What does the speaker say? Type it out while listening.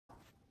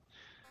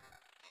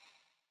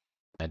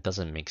It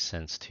doesn't make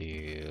sense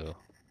to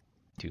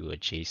do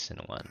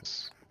adjacent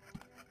ones.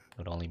 It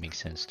would only make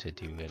sense to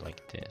do it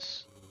like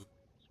this.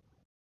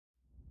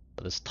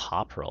 But this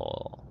top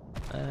roll,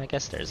 I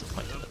guess there's a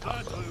point to the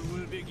top roll. Battle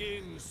will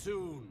begin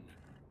soon.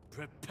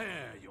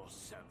 Prepare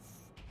yourself.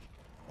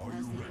 Are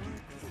you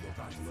ready for the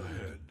battle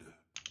ahead?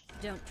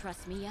 Don't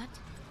trust me yet?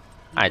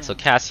 Alright, so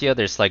Cassia,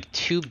 there's like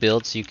 2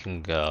 builds you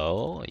can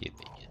go.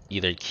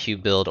 Either Q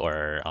build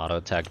or auto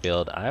attack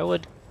build. I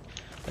would,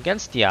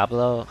 against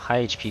Diablo,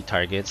 high HP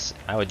targets,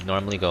 I would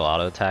normally go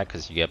auto attack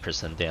because you get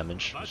percent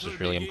damage, which is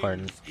really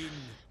important.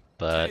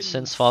 But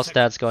since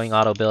Falstad's going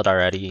auto build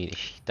already,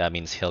 that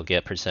means he'll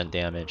get percent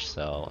damage.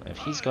 So if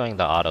he's going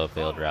the auto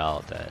build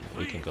route, then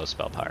we can go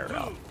spell power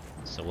route.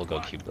 So we'll go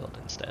Q build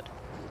instead.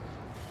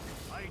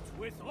 Fight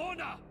with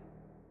honor.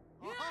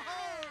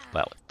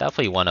 Well,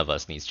 definitely one of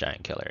us needs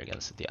Giant Killer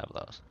against the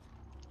Diablos.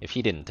 If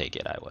he didn't take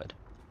it, I would.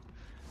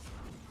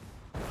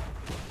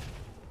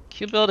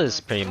 Q build is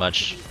pretty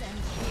much...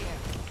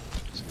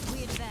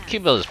 Q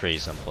build is pretty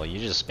simple. You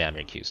just spam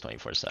your Qs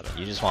 24/7.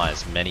 You just want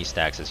as many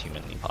stacks as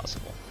humanly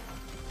possible.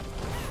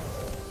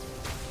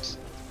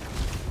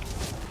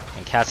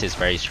 And Cassia is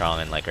very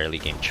strong in like early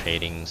game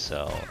trading,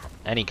 so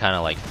any kind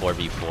of like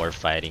 4v4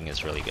 fighting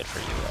is really good for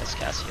you as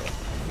Cassia.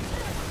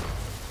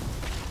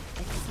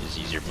 Just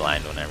use your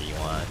blind whenever you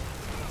want.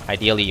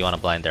 Ideally you want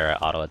to blind their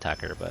auto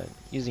attacker, but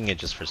using it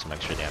just for some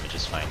extra damage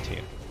is fine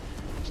too.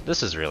 So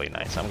this is really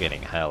nice. I'm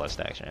getting hella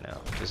stacks right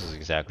now. This is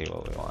exactly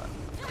what we want.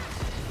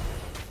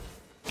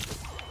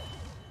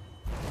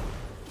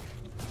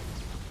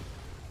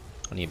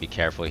 We need to be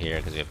careful here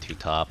because we have 2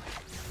 top.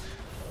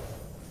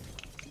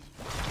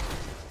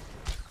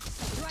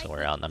 So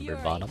we're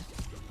outnumbered bottom.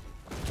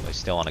 But I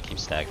still want to keep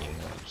stacking.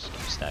 Just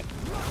keep stacking.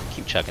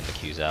 Keep chucking the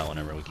Qs out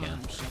whenever we can.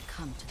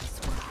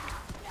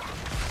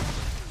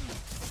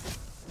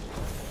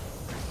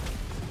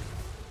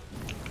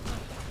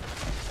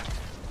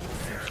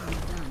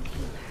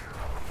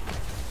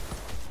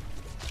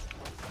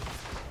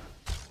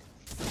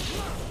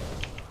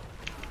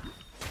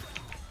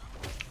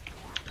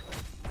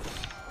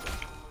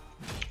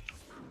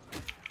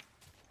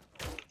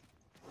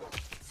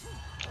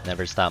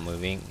 Never stop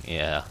moving?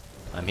 Yeah.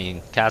 I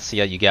mean,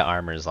 Cassia, you get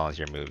armor as long as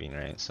you're moving,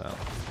 right? So,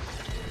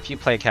 if you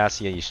play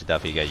Cassia, you should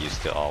definitely get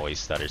used to always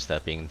stutter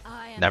stepping.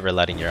 Never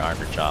letting your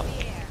armor drop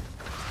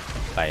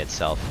by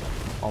itself.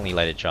 Only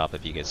let it drop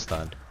if you get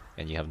stunned,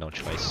 and you have no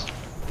choice.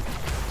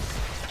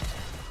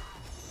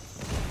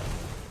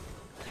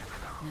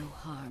 No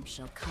harm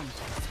shall come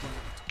to this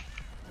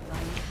world. By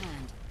your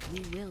hand,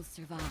 we will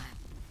survive.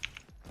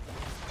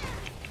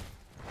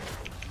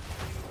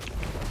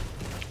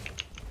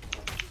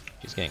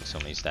 He's getting so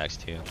many stacks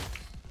too.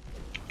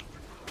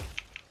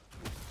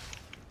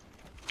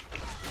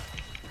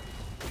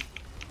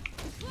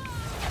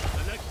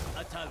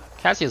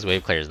 Cassia's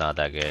wave clear is not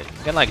that good.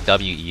 You can like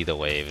WE the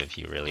wave if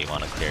you really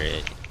want to clear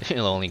it. You're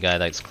the only guy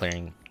that's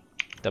clearing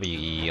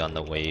WE on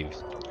the wave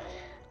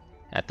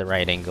at the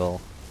right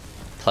angle.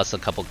 Plus a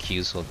couple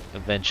Qs will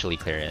eventually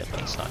clear it,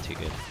 but it's not too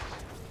good.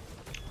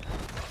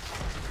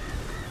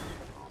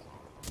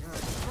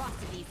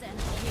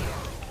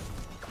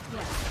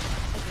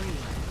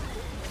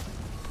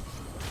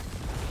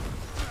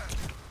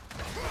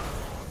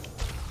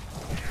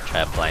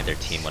 Try to blind their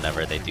team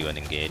whenever they do an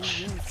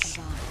engage.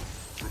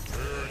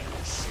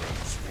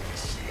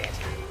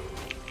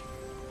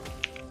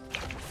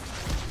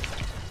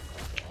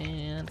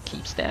 And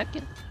keep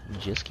stacking.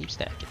 Just keep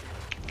stacking.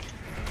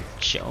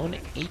 Joan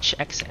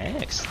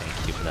HXX,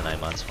 thank you for the 9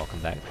 months. Welcome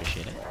back,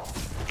 appreciate it.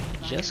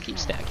 Just keep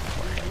stacking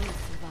for it.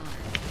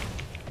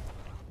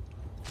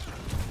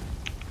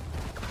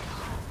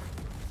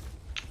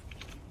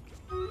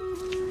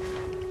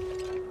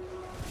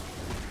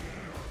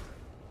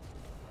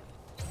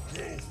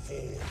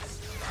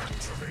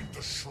 Activate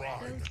the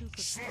shrine.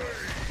 Slay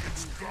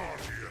its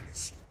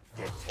guardians.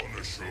 The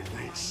Punisher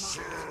will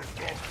serve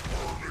the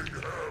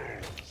burning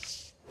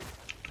hells.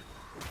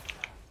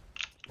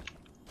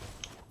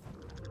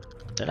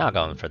 They're not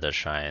going for the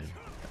shrine.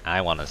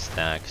 I want to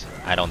stack.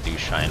 I don't do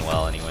shrine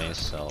well anyways,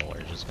 so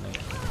we're just gonna go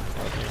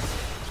here.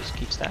 Just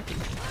keep stacking.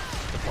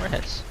 Get more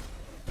hits.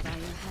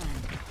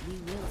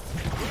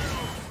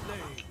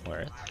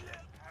 Worth.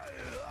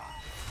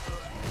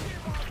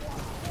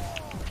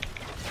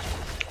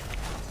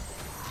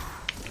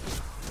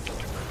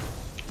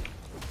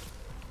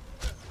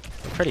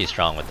 Pretty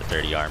strong with the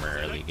 30 armor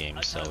early game,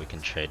 so we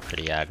can trade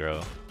pretty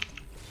aggro.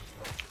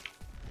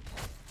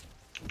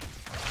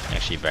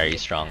 Actually very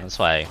strong. That's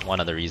why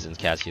one of the reasons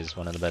Cassia is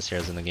one of the best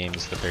heroes in the game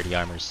is the 30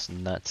 armor's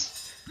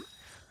nuts.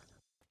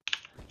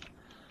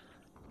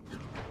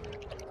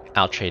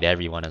 I'll trade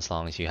everyone as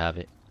long as you have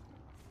it.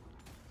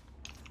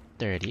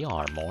 30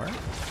 armor.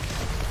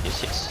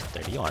 Yes,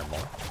 30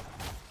 armor.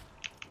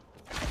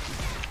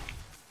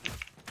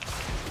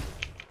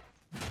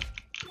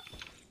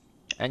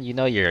 And you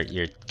know your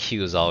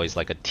Q is always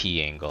like a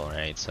T angle,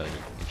 right? So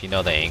if you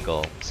know the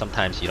angle,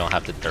 sometimes you don't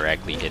have to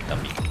directly hit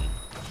them. You can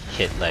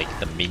hit like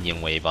the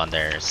minion wave on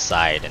their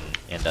side and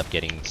end up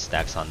getting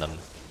stacks on them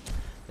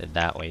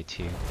that way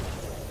too.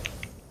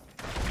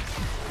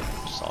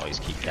 Just always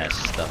keep that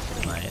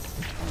stuff in mind.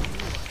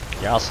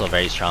 You're also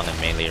very strong in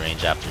melee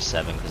range after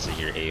 7 because of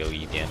your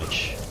AoE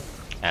damage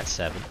at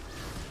 7.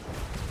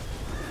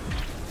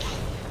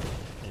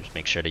 Just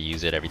make sure to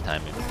use it every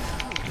time you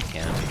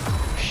can.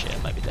 Oh, shit, I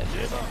might be dead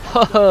here though.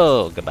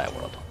 Whoa! Goodbye,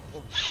 world.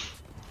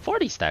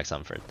 40 stacks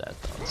on first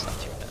death though, it's not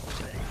too bad.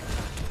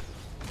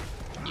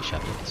 You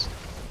shot me this.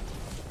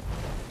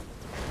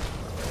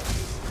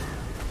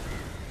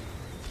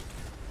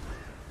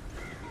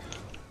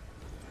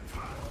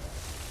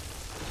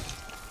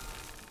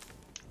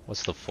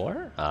 What's the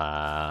 4?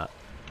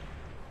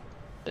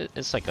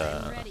 It's like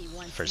a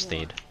first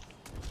aid.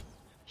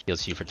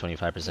 Heals you for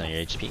 25% of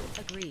your HP.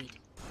 Agreed.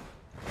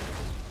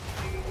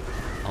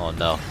 Oh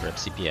no, rip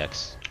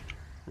CPX.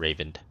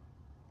 Ravened.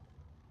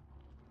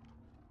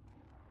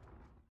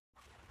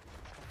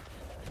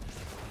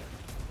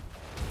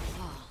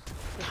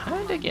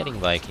 Kinda getting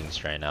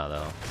Vikings right now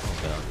though.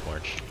 Okay, on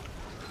Porch.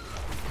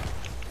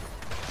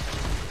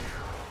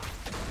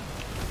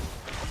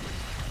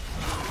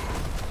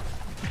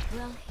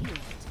 Well healed.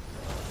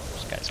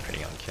 This guy's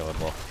pretty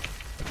unkillable.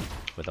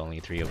 With only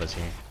 3 of us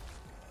here.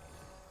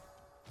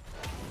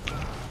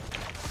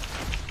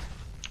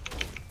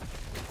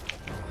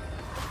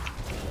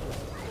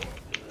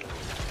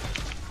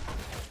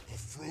 The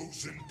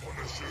frozen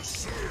Punisher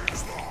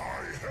serves the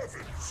high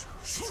heavens.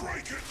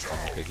 Strike it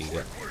down Cookie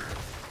good. quickly.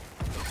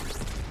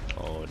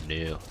 Oh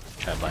no.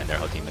 Try to blind their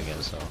whole team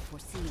again, so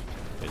Foreseen.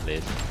 we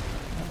live.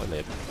 We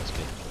live. That's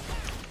good.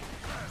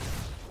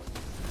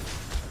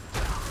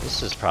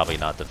 This is probably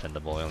not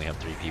defendable. We only have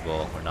 3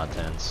 people. We're not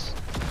 10s.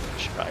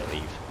 We should probably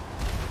leave.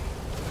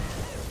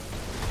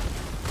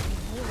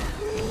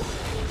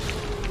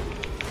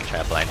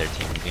 Try to blind their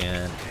team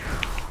again.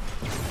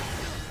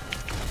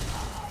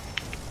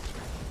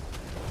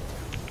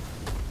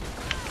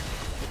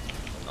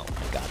 Oh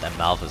my god, that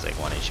mouth is like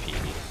 1 HP.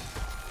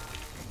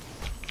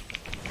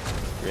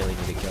 Really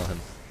need to kill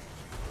him.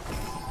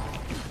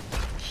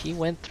 He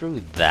went through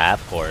that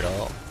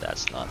portal?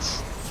 That's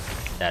nuts.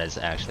 That is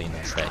actually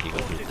nuts that he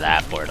went through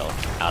that portal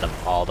out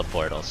of all the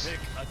portals.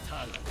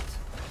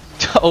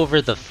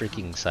 Over the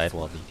freaking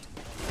sidewall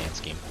dance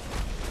game.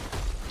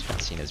 John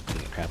Cena's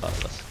beating the crap out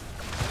of us.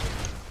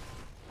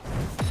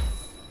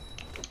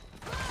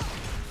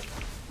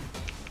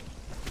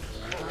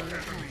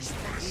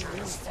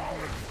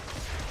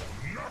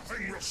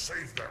 Nothing will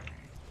save them.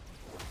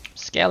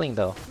 Scaling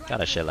though,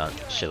 got a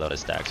shitload of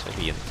stacks. We'll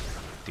be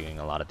doing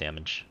a lot of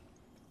damage.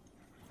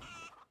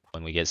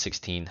 When we get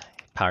 16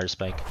 power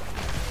spike,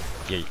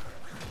 your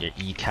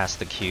E cast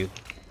the Q.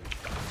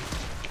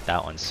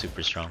 That one's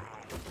super strong.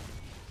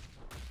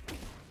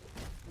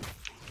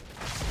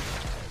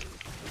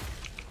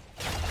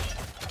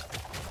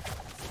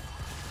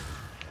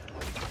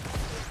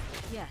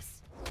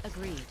 Yes,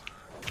 agreed.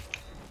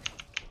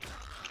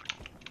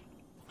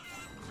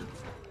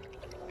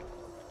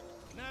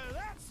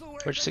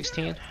 Which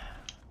 16?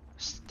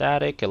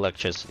 Static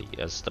electricity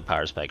as the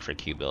power spike for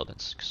Q build.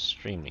 It's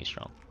extremely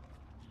strong.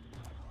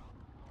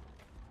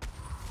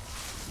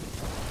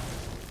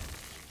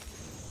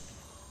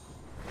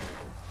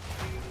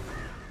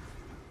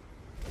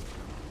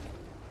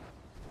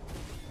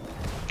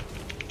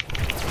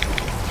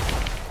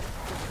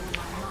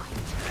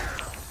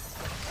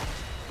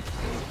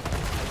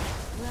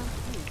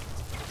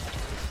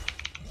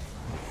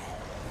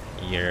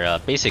 Your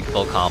basic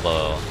full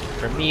combo.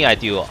 For me, I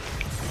do.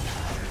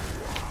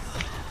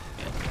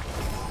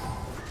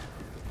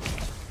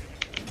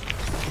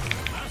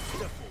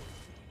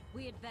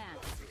 We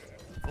advance.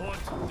 Fort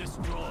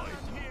destroyed.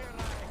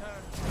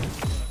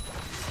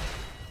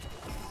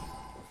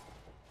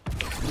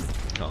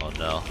 Oh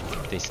no,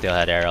 they still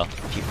had arrow.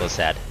 People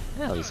sad.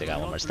 At least I got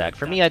one more stack.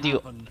 For me, I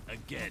do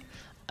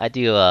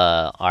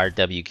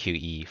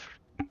RWQE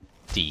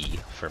D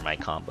for my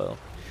combo.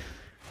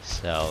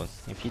 So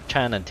if you're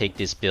trying to take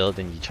this build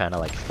and you're trying to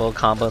like full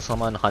combo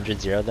someone,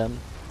 100-0 them,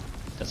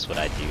 that's what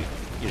I do.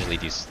 Usually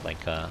do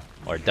like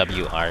or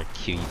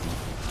WRQED.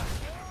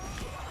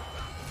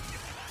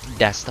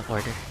 That's the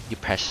order. You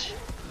press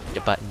the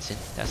buttons in.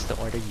 That's the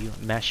order. You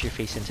mash your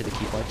face into the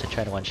keyboard to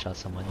try to one-shot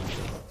someone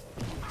usually.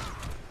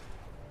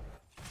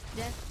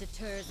 Death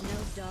deters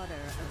no daughter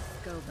of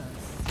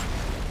Scobos.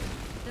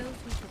 Those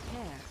who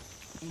prepare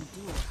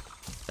endure.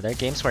 Are there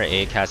games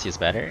where Cassia is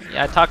better?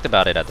 Yeah, I talked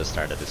about it at the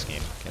start of this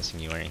game. Guessing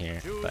you weren't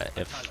here. But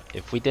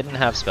if we didn't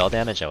have spell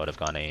damage, I would have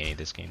gone AA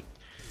this game.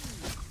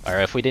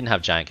 Or if we didn't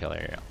have Giant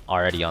Killer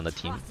already on the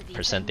team,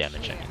 percent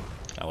damage, I mean,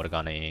 I would have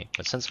gone AA.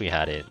 But since we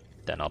had it,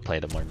 then I'll play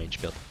the more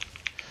mage build.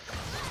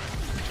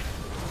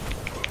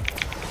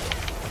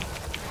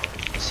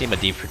 You see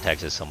Medivh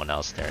protects someone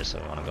else there, so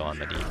we want to go on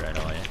Medivh right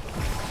away.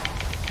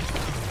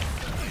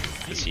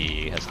 Because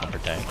he has no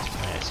protect.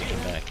 Alright, I see him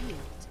back.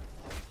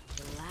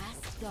 The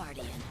last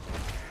guardian.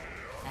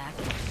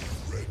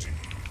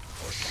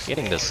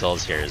 Getting the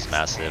souls here is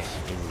massive.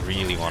 You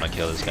really want to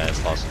kill this guy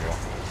if possible.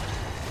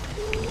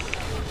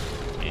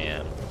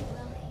 Damn.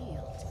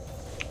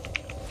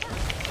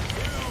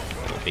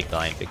 Oh, big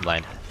blind, big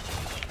blind.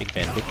 Big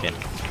fin, big fin.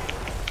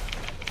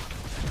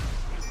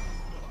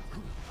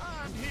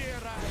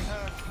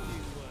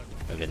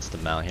 have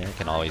instant mount here.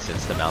 Can always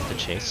instant mount the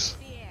chase.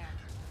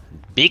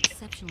 Beak!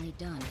 Exceptionally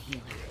done,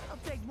 healer. I'll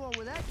take more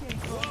where that came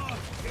from.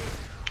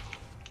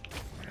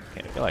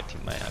 Okay, I feel like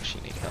team might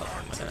actually need help.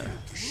 I'm gonna...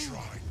 The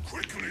shrine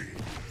quickly.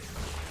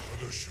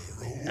 Punisher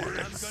away. I'm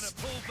gonna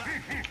pull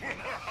back.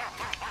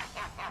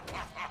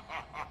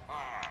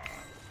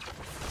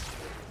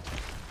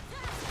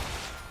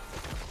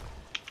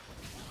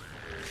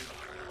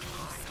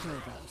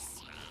 Skobos.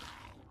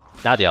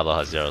 Now Diablo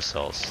has 0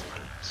 souls.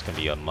 It's gonna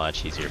be a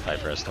much easier fight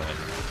for us to win.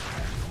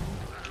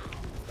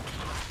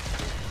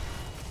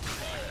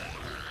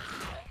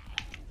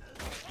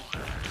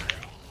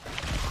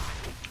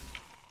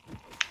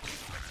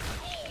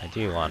 I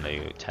do want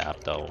to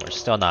tap though. We're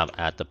still not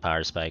at the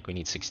power spike. We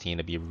need 16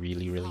 to be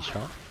really, really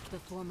strong.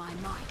 Before my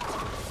might.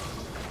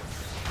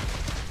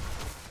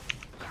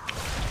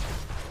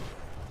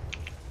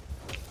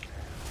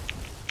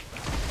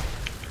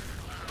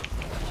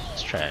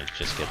 Let's try to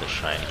just get the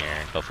shrine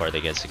here before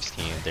they get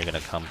 16. They're gonna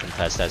come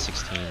contest that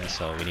 16,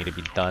 so we need to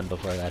be done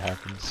before that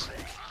happens.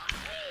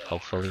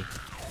 Hopefully.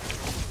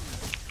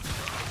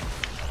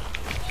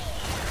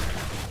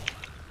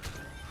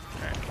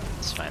 Alright,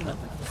 let's find them.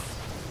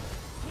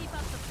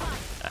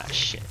 Ah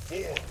shit.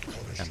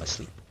 I'm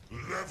asleep.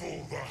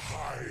 Level the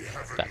high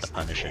heavens. Got the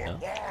Punisher with now.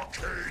 your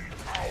arcane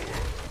power.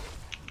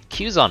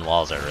 Qs on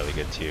walls are really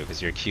good too,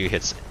 because your Q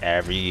hits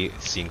every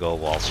single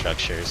wall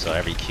structure, so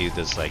every Q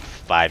does like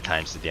 5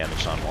 times the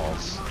damage on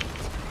walls.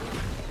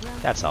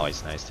 That's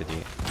always nice to do.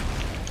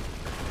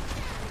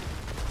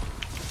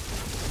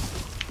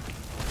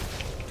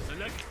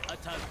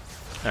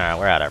 Alright,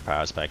 we're at our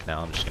power spike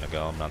now. I'm just gonna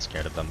go. I'm not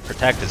scared of them.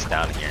 Protect is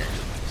down here,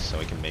 so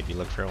we can maybe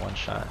look for a one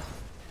shot.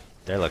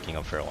 They're looking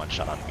up for a one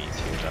shot on me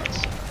too, Jones.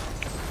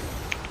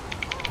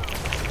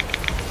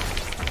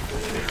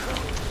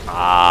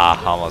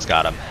 Ah, almost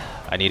got him.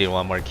 I needed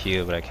one more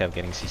Q, but I kept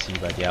getting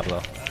CC'd by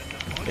Diablo.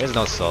 He has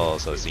no soul,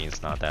 so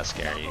Zene's not that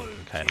scary. You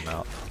can kite him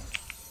out.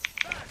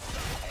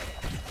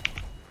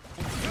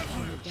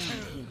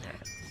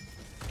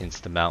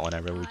 Insta mount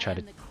whenever we try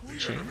to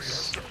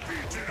chase.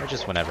 Or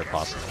just whenever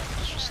possible.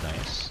 It's just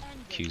nice.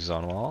 Q's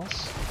on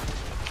walls.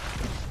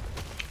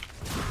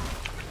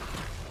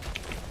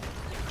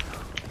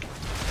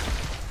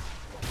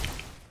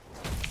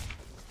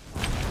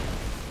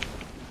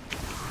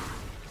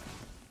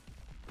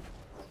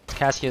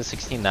 Cassia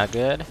 16 not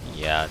good?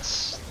 Yeah,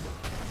 it's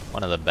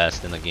one of the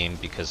best in the game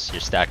because you're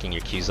stacking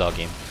your Qs all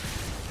game.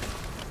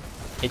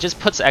 It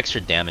just puts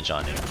extra damage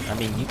on it. I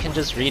mean, you can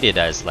just read it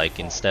as like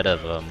instead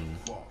of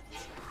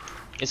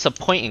it's a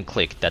point and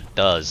click that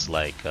does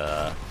like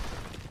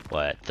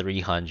what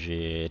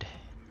 300,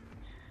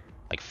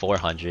 like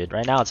 400.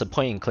 Right now it's a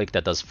point and click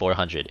that does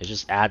 400. It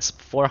just adds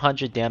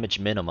 400 damage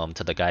minimum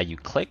to the guy you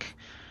click,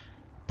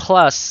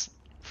 plus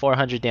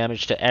 400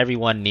 damage to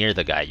everyone near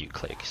the guy you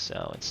click.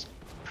 So it's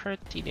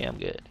pretty damn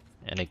good,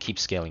 and it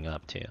keeps scaling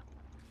up too.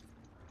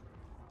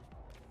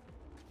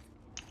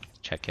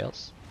 Check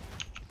kills,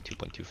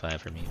 2.25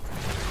 for me.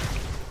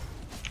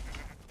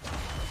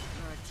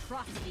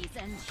 Your atrocities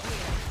end here.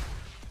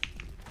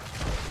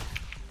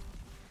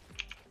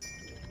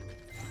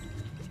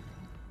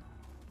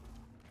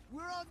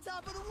 We're on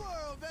top of the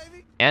world,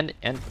 baby. And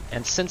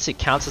since it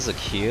counts as a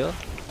Q,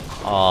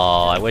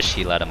 oh, I wish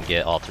he let him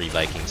get all 3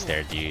 Vikings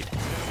there, dude.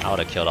 I would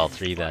have killed all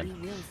 3 then.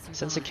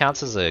 Since it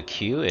counts as a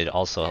Q, it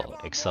also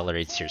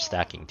accelerates your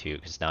stacking too,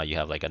 because now you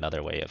have like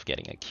another way of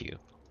getting a Q.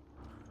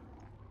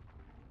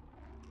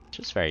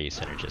 Just very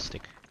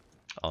synergistic.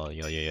 Oh,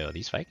 yo,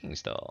 these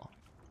Vikings though.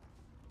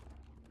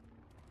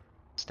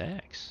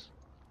 Stacks.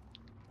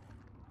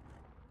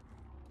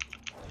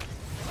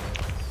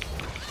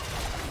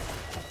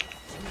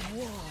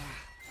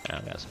 I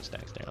got some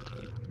stacks there, I'll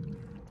take it.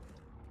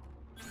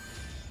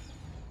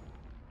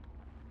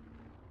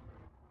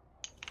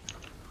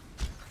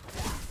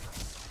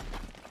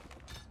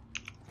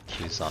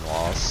 Q's on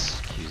walls,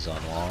 Q's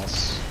on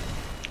walls,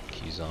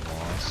 Q's on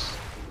walls,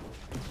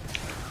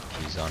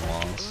 Q's on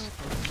walls.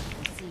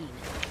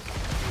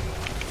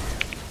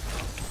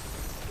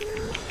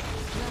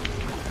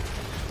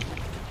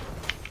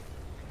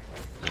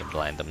 You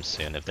blind them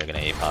soon if they're gonna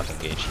APOC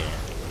engage here.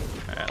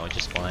 Alright, we'll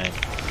just blind.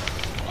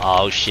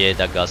 Oh shit,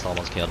 that gust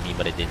almost killed me,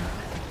 but it didn't.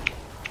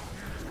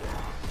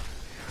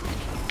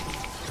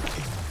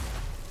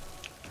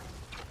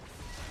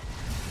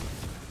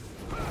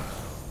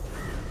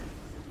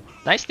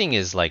 Nice thing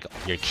is like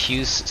your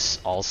Q's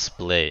all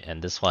split,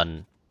 and this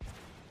one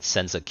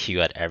sends a Q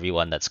at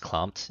everyone that's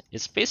clumped.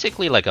 It's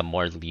basically like a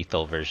more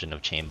lethal version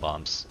of chain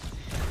bombs.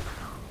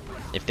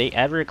 If they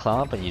ever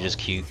clump and you just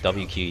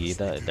WQE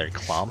their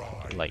clump,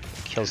 like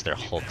it kills their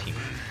whole team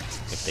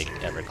if they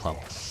ever clump.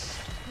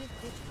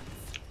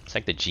 It's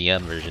like the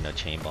GM version of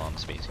chain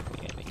bombs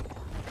basically, I think.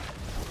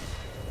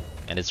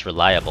 And it's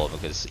reliable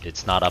because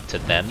it's not up to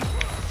them,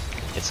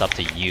 it's up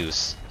to you.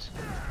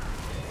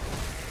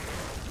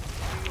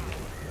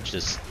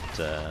 Just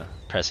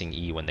pressing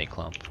E when they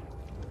clump.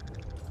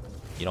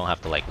 You don't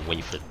have to like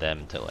wait for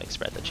them to like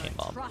spread the chain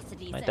bomb.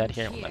 Am I dead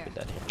here? We might be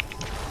dead here.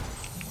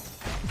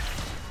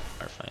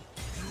 We're fine.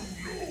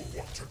 You know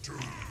what to do.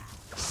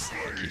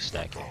 Keep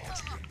stacking.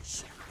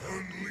 Guardians,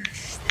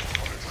 unleash the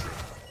Punisher.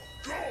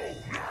 Go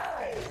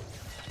now!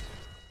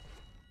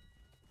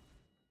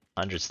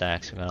 100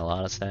 stacks. We got a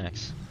lot of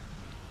stacks.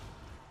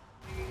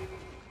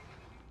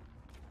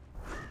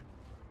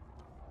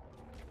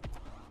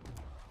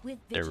 With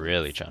They're vigilance.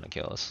 really trying to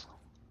kill us.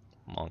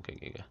 Monka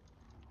Giga.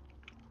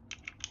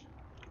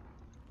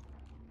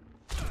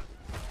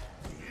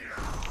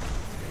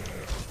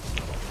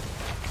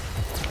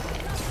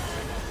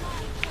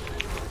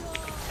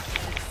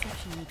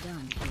 Exceptionally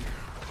done.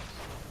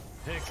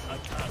 Pick a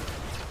target.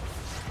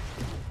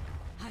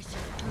 I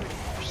shall hurt.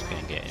 Just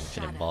gonna get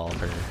infinite ball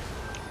for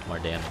more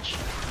damage.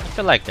 I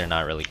feel like they're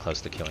not really close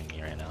to killing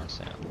me right now,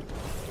 so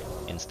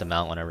insta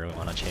mount whenever we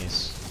want to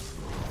chase.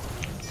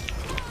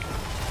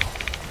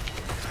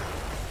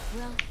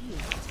 Well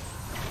healed.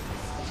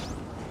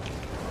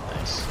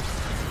 Nice.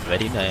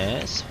 Very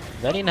nice.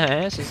 Very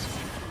nice.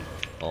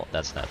 Oh,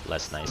 that's not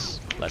less nice.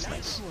 Less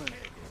nice. Forward.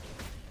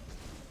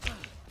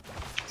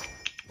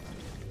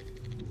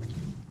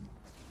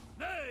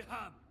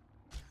 Mayhem!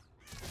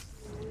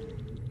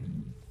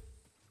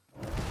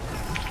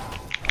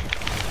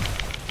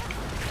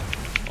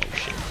 Oh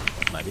shit.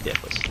 Might be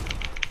deathless.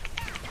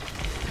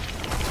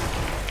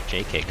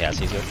 JK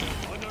Cassie's OP.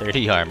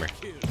 30 armor.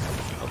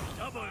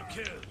 Double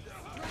kill!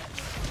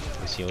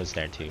 Lucio was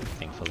there too,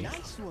 thankfully.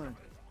 Nice one.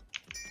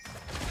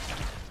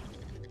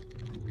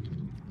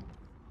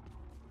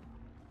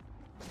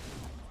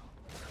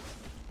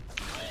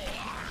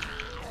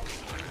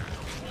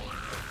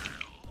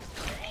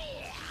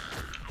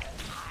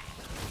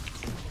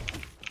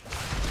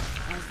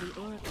 As the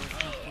oracles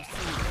have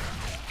foreseen.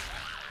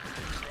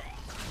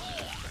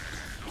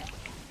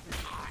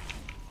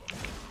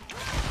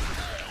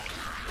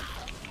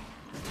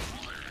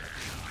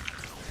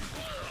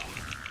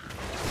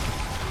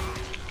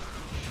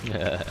 We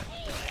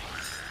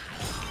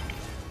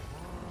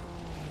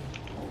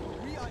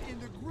are in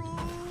the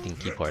groove.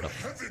 Dinky portal.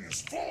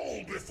 Heavens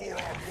fall before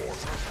our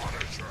mortar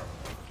Punisher.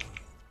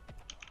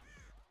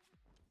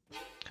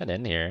 Could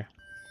end here.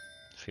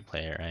 If we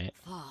play it right.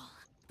 Fall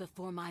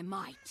before my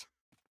might.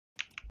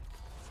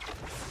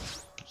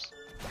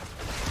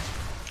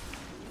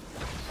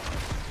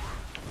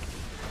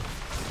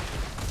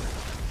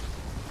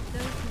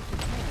 Those who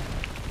prepare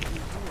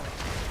endure.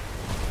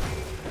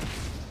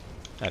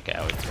 Okay,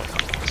 I would feel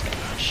comfortable with this guy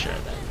for sure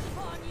then.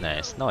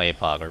 Nice. No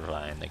APOG, we're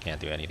fine. They can't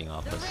do anything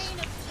off The us. reign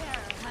of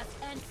terror has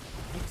ended.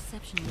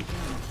 Exceptionally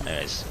done.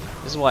 Anyways,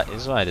 this is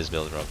why this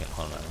build is broken.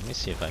 Hold on, let me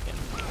see if I can.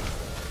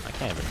 I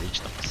can't even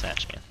reach them with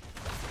Satch, man.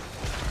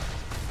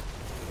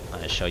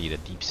 I show you the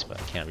deeps, but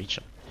I can't reach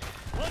them.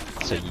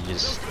 So you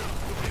just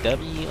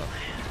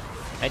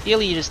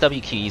ideally you just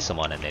WQE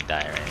someone and they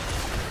die, right?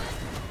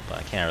 But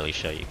I can't really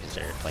show you because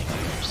they're playing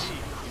others.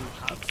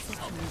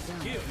 Exceptionally done.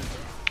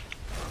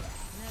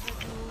 Never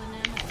cool an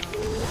ammo.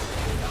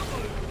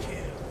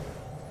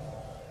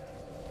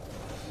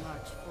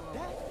 March forward.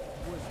 That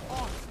was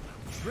awesome.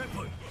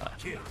 Triple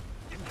kill!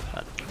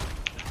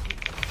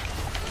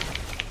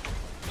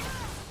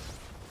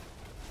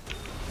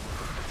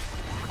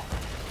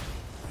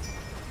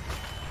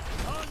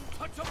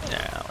 Untouchable!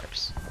 Yeah, that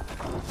works.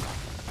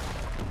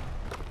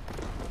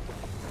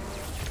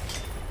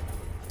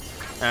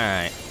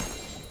 Alright.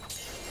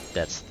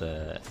 That's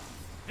the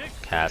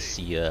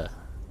Cassia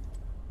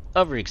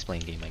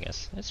over-explained game, I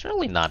guess. It's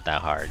really not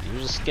that hard. You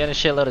just get a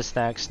shitload of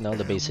stacks, know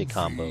the basic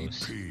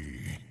combos,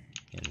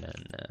 and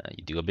then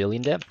you do 1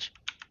 billion damage.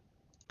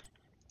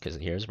 Because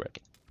here's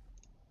working.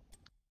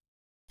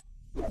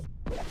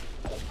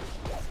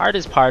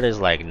 Hardest part is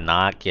like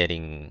not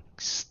getting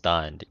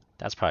stunned.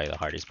 That's probably the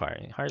hardest part.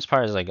 Hardest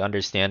part is like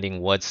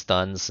understanding what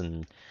stuns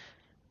and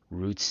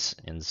roots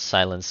and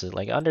silences,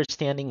 like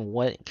understanding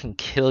what can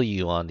kill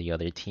you on the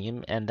other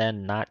team and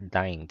then not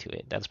dying to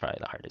it. That's probably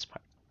the hardest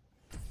part.